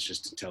writer's job is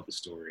just to tell the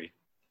story.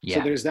 Yeah.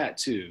 So there's that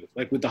too.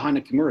 Like with the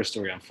Hana Kimura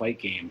story on Fight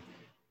Game,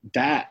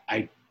 that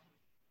I,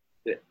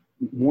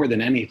 more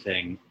than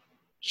anything,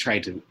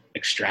 tried to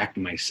extract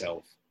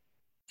myself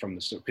from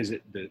the story, because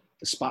the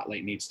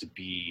spotlight needs to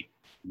be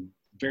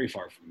very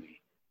far from me.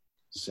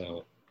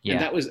 So and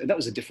that was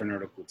a different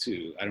article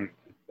too.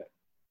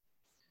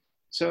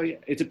 So yeah,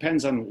 it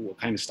depends on what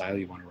kind of style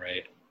you want to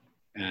write,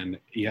 and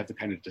you have to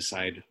kind of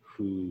decide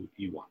who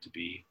you want to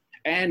be.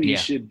 And you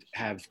should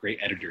have great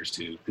editors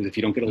too, because if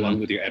you don't get along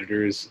with your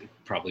editors, it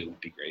probably won't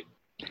be great,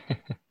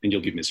 and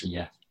you'll be miserable.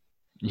 Yeah.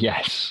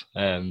 Yes.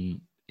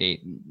 I'm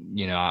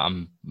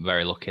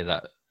very lucky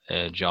that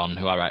John,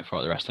 who I write for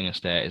at the Wrestling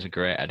Estate, is a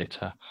great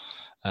editor.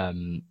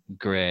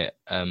 Great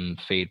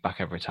feedback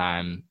every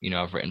time.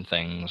 I've written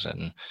things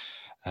and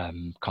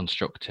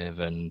constructive,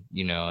 and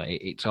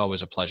it's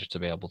always a pleasure to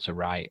be able to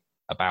write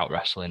about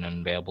wrestling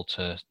and be able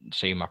to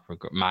see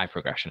my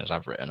progression as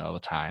I've written over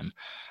time.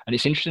 And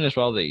it's interesting as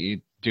well that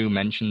you do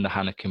mention the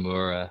Hana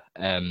Kimura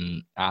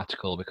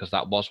article, because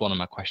that was one of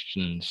my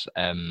questions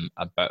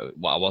about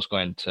what I was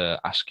going to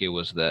ask you,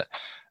 was that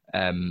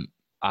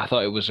I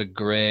thought it was a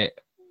great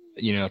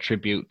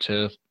tribute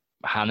to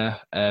Hana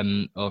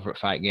over at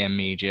Fight Game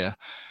Media.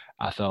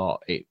 I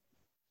thought it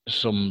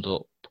summed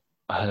up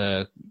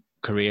her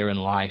career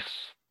and life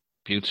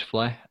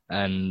beautifully,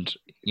 and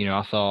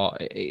I thought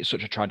it's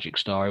such a tragic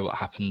story what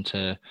happened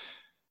to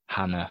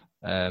Hana,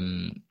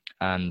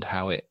 and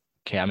how it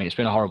came. I mean, it's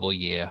been a horrible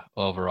year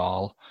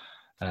overall,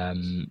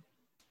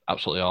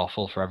 absolutely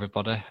awful for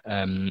everybody.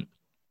 I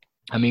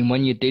mean,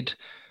 when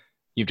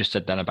you've just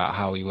said then about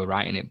how you were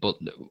writing it, but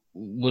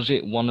was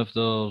it one of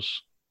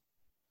those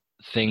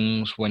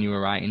things when you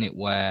were writing it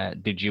where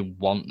did you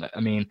want, I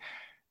mean,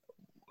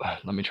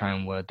 let me try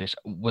and word this,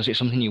 was it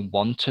something you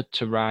wanted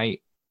to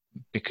write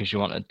because you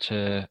wanted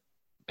to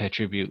pay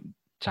tribute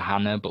to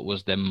Hana, but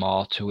was there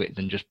more to it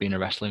than just being a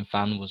wrestling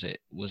fan? Was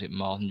it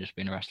more than just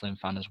being a wrestling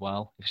fan as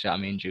well, if you see what I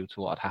mean, due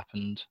to what had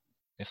happened?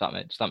 If that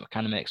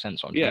kind of makes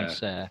sense what I'm trying to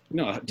say.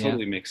 No, it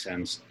totally makes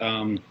sense.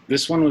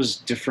 This one was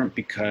different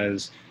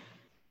because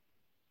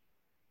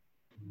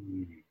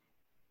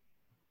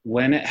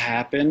when it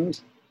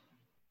happened,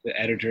 my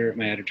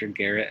editor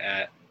Garrett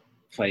at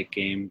Fight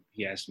Game,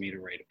 he asked me to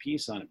write a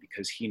piece on it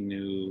because he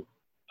knew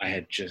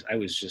I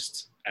was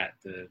just at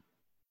the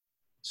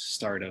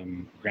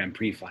Stardom Grand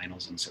Prix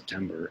finals in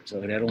September.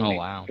 So it had only,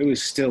 it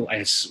was still,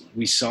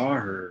 we saw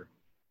her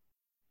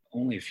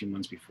only a few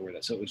months before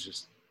that. So it was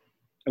just,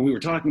 and we were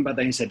talking about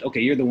that. And he said,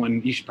 okay, you're the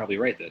one, you should probably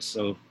write this.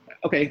 So,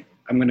 okay,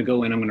 I'm going to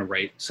go in, I'm going to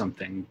write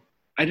something.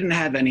 I didn't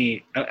have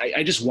any,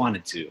 I just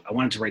wanted to. I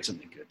wanted to write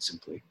something good,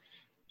 simply.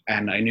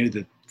 And I knew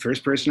the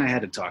first person I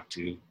had to talk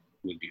to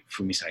would be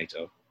Fumi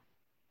Saito.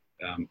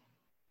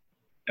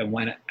 And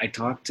when I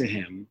talked to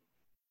him,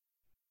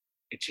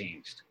 it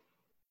changed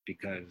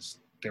because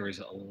there was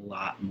a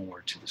lot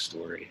more to the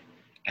story.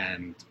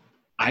 And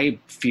I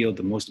feel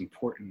the most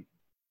important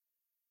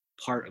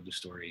part of the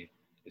story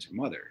is her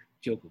mother,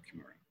 Kyoko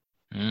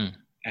Kimura.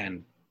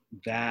 And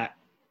that,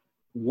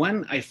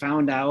 when I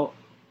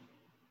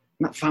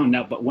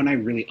but when I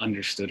really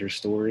understood her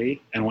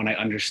story, and when I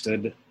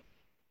understood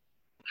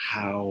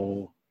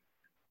how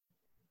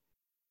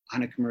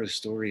Hana Kimura's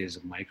story is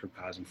a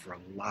microcosm for a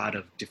lot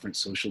of different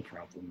social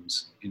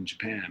problems in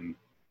Japan.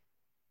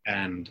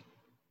 And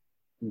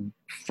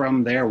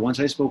from there, once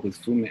I spoke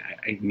with Fumi,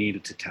 I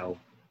needed to tell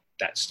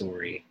that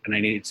story, and I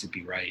needed to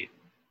be right.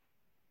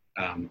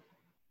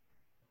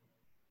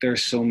 There are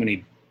so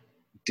many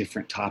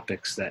different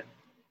topics that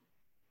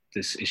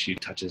this issue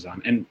touches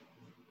on, and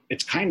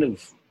it's kind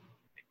of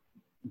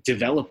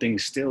developing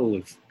still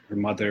with her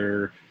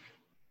mother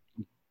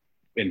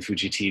in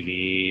Fuji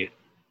TV.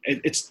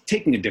 It's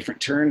taking a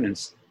different turn, and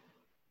it's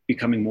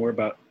becoming more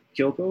about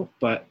Kyoko,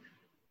 but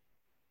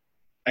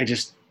I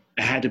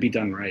had to be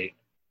done right,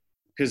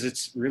 because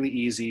it's really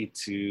easy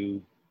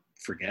to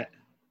forget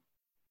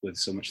with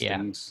so much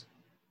things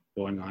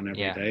going on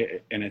every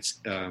day. And it's,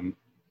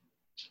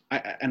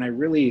 I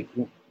really,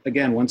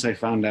 again, once I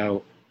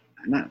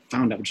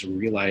just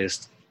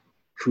realized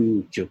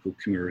who Kyoko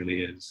Kimura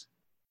really is.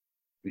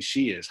 I mean,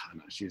 she is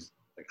Hana.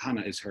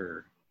 Hana is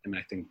her. And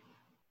I think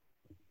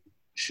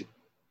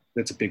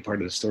that's a big part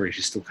of the story.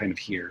 She's still kind of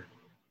here.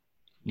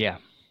 Yeah.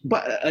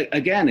 But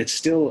again,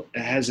 has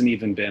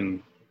it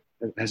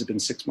been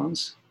 6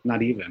 months?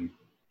 Not even.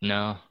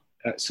 No.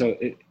 So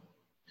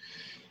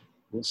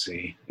we'll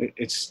see.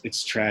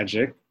 It's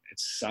tragic. It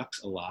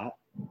sucks a lot,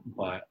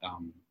 but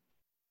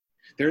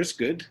there's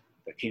good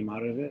that came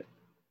out of it,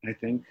 I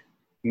think.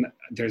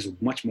 There's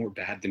much more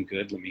bad than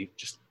good. Let me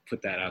just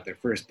put that out there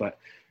first. But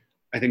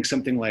I think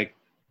something like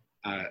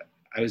I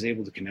was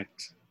able to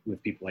connect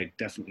with people I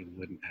definitely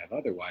wouldn't have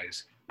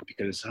otherwise,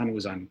 because Hana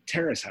was on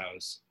Terrace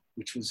House,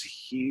 which was a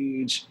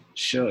huge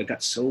show. It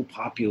got so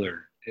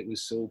popular. It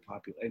was so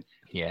popular.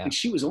 And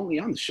she was only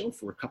on the show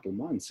for a couple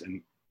months,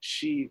 and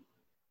she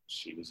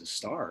was a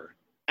star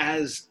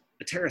as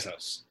a Terrace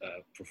House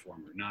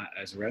performer, not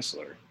as a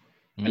wrestler.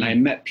 And I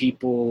met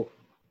people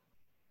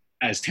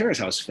as Terrace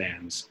House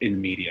fans in the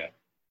media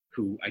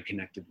who I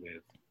connected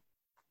with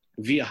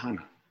via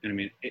Hana. And I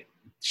mean,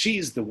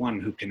 she's the one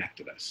who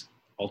connected us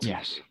ultimately.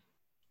 Yes.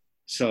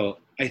 So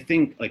I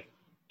think, like,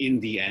 in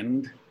the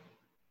end,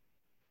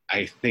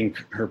 I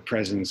think her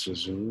presence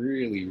was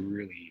really,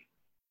 really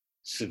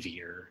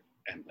severe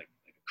and like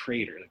a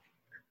crater. Like,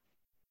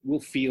 we'll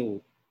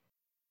feel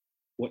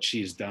what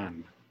she's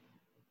done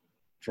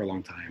for a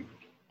long time.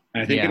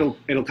 And I think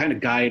it'll kind of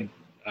guide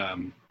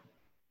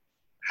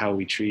how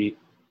we treat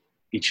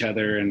each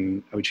other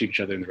and how we treat each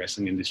other in the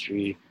wrestling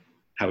industry,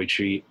 how we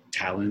treat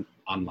talent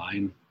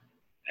online.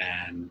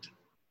 And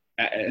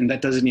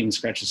that doesn't even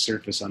scratch the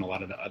surface on a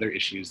lot of the other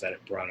issues that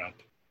it brought up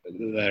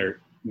that are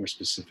more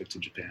specific to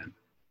Japan.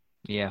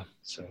 Yeah.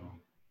 So,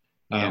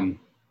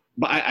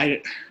 but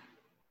I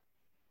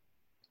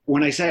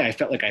when I say I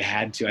felt like I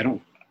had to, I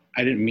don't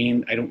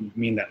mean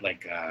that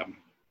like, I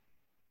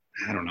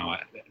don't know,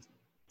 it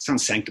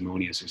sounds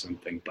sanctimonious or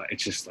something, but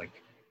it's just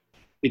like,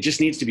 it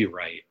just needs to be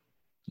right.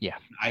 Yeah.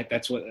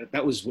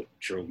 That was what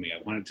drove me.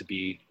 I wanted to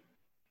be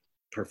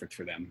perfect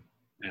for them.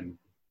 And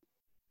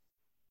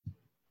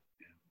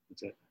yeah,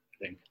 that's it,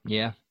 I think.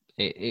 Yeah.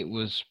 It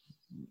was,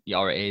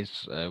 or it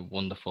is a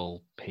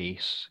wonderful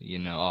piece, you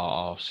know,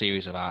 or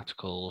series of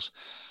articles.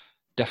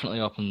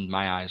 Definitely opened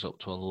my eyes up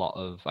to a lot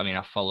of, I mean,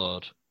 I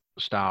followed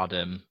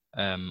Stardom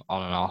on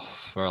and off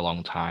for a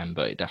long time,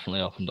 but it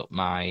definitely opened up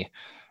my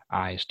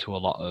eyes to a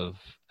lot of,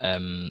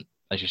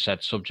 as you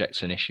said,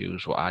 subjects and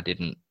issues what I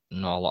didn't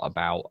know a lot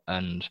about.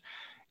 And,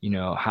 you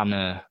know,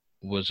 Hana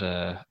was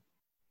a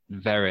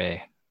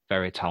very,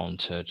 very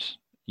talented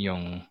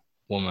young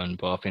woman,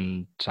 both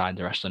inside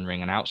the wrestling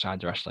ring and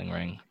outside the wrestling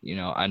ring, you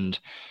know, and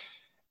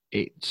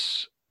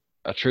it's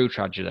a true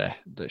tragedy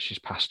that she's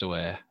passed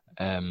away.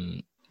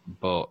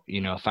 But,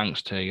 you know,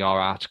 thanks to your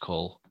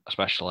article,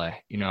 especially,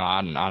 you know,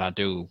 and I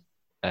do,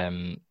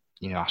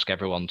 you know, ask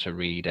everyone to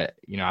read it,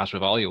 you know, as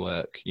with all your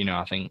work, you know,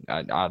 I think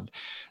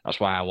that's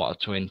why I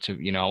wanted to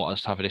I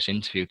wanted to have this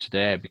interview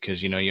today,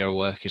 because, you know, your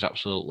work is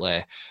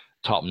absolutely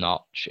top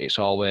notch. It's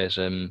always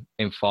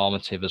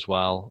informative as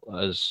well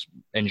as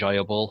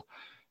enjoyable.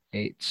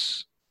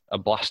 It's a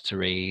blast to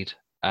read,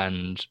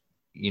 and,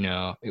 you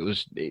know,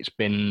 it's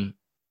been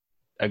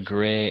a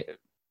great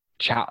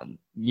chat,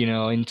 you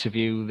know,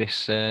 interview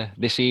this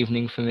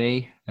evening for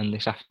me and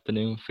this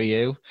afternoon for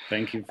you.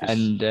 Thank you for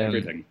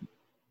everything.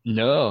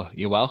 No,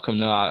 you're welcome.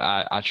 No,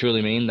 I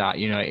truly mean that.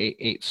 You know,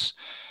 it's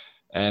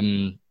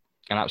an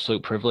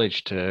absolute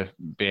privilege to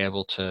be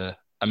able to,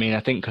 I mean, I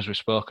think because we've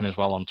spoken as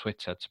well on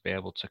Twitter, to be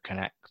able to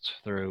connect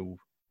through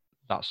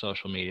that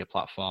social media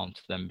platform,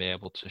 to then be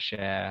able to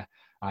share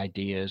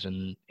ideas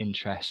and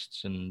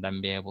interests, and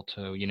then be able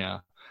to, you know,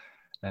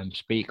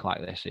 speak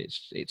like this.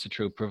 It's a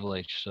true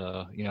privilege.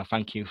 So, you know,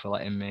 thank you for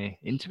letting me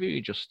interview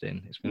you,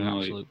 Justin. It's been an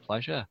absolute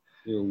pleasure.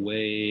 You're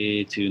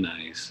way too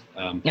nice.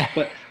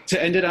 But to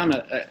end it on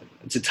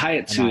to tie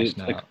it to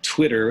like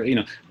Twitter, you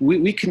know,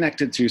 we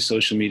connected through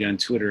social media on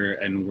Twitter,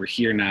 and we're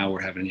here now.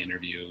 We're having an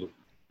interview,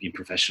 being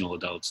professional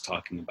adults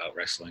talking about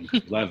wrestling.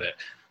 Love it.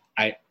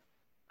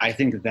 I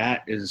think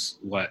that is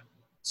what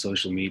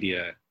social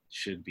media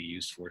should be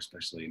used for,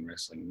 especially in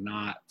wrestling,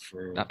 not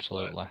for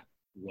absolutely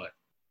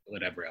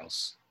whatever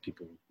else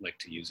people like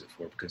to use it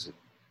for, because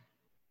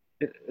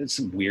it's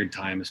a weird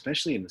time,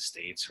 especially in the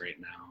States right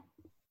now.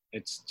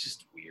 It's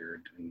just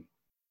weird. And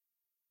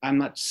I'm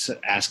not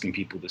asking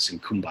people to sing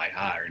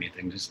Kumbaya or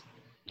anything. Just,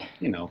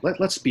 you know,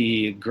 let's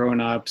be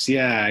grown-ups.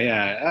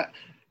 Let's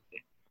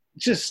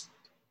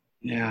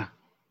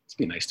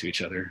be nice to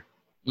each other.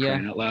 Yeah.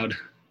 Crying out loud.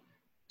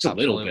 Just a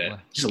little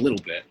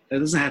bit. It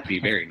doesn't have to be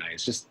very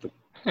nice. Just,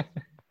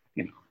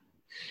 you know.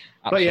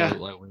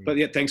 Absolutely. But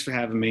yeah, thanks for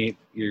having me.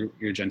 You're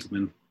a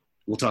gentleman.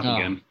 We'll talk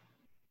again.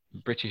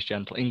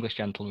 English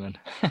gentleman.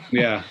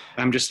 Yeah,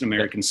 I'm just an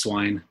American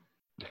swine.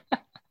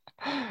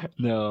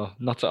 No,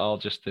 not at all,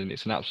 Justin.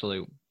 It's an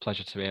absolute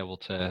pleasure to be able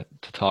to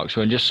talk to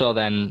you. And just so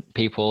then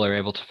people are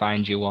able to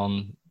find you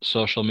on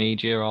social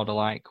media or the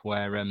like,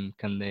 where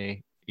can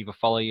they either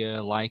follow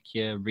you, like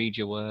you, read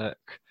your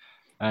work,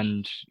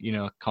 and, you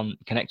know,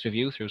 connect with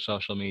you through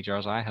social media,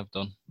 as I have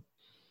done?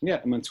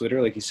 Yeah, I'm on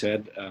Twitter, like you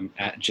said,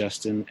 at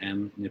Justin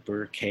M.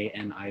 Knipper,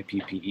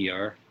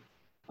 KNIPPER.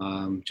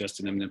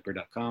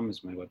 JustinMKnipper.com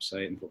is my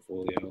website and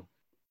portfolio.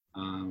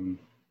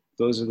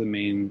 Those are the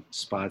main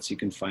spots you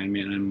can find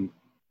me, and I'm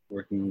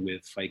working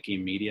with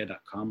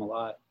FightGameMedia.com a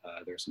lot.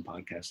 There are some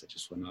podcasts that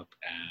just went up,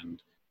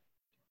 and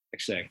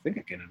actually, I think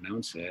I can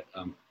announce it.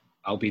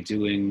 I'll be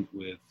doing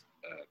with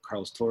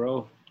Carlos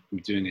Toro. I'm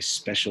doing a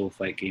special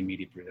Fight Game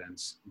Media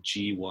Presents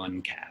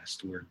G1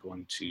 cast. We're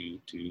going to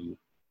do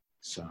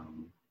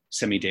some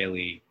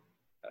semi-daily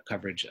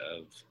coverage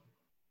of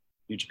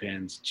New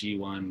Japan's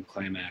G1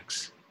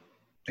 Climax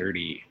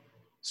 30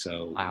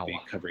 So Wow. we'll be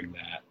covering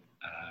that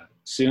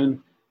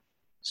soon.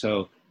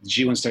 So the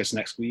G1 starts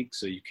next week,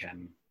 so you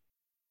can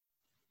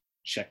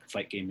check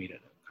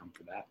fightgamemedia.com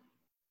for that.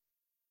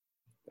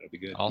 That'll be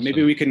good. Awesome.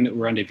 Maybe we can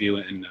rendezvous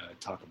and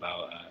talk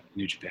about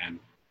New Japan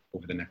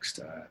over the next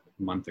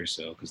month or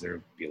so, because there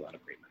will be a lot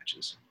of great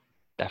matches.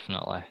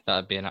 Definitely,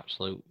 that'd be an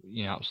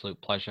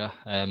absolute pleasure.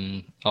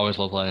 Always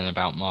love learning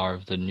about more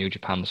of the New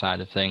Japan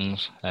side of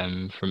things,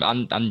 from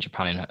and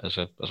Japan as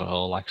a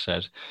whole. Like I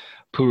said,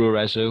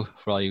 Puroresu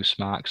for all you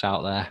smarks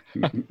out there.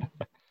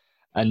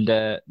 And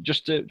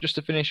just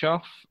to finish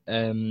off,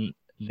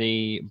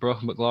 the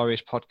Broken but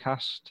Glorious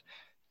podcast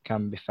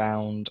can be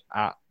found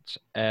at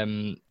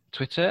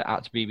Twitter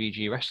at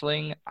BBG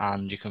Wrestling,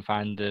 and you can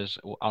find us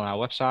on our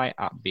website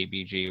at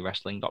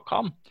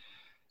bbgwrestling.com.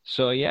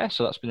 So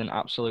that's been an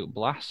absolute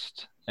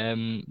blast.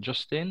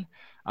 Justin,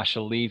 I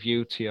shall leave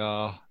you to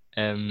your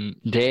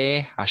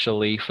day. I shall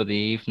leave for the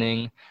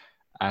evening,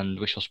 and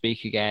we shall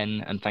speak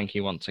again. And thank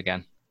you once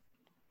again.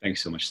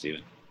 Thanks so much,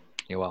 Stephen.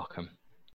 You're welcome.